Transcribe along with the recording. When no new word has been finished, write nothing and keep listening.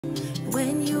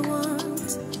When you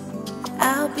want,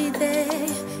 I'll be there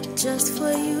just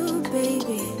for you,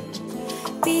 baby.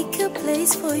 Pick a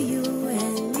place for you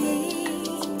and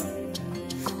me.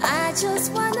 I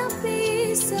just wanna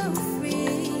be so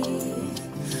free.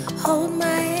 Hold my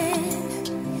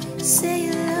hand, say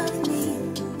you love me.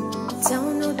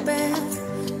 Don't hold back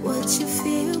what you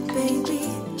feel, baby.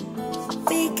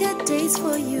 Pick a days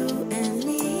for you and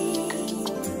me.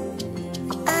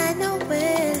 I know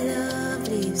where love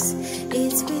lives.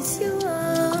 It's with you,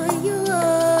 oh, you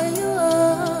are, you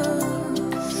are,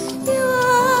 you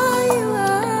are, you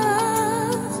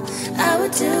are. I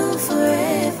would do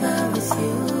forever with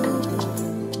you.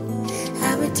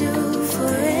 I would do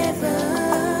forever,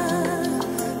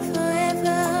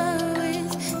 forever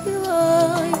with you,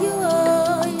 oh, you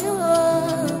are, you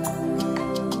are,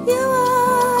 you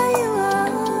are, you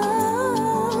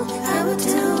are. I would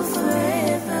do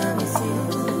forever with you.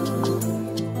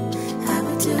 I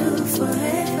would do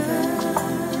forever.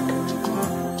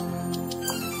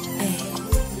 Hey,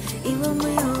 even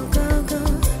when you're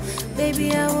gone, baby,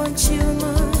 I want you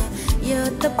more. You're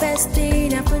the best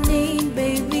thing happening, baby.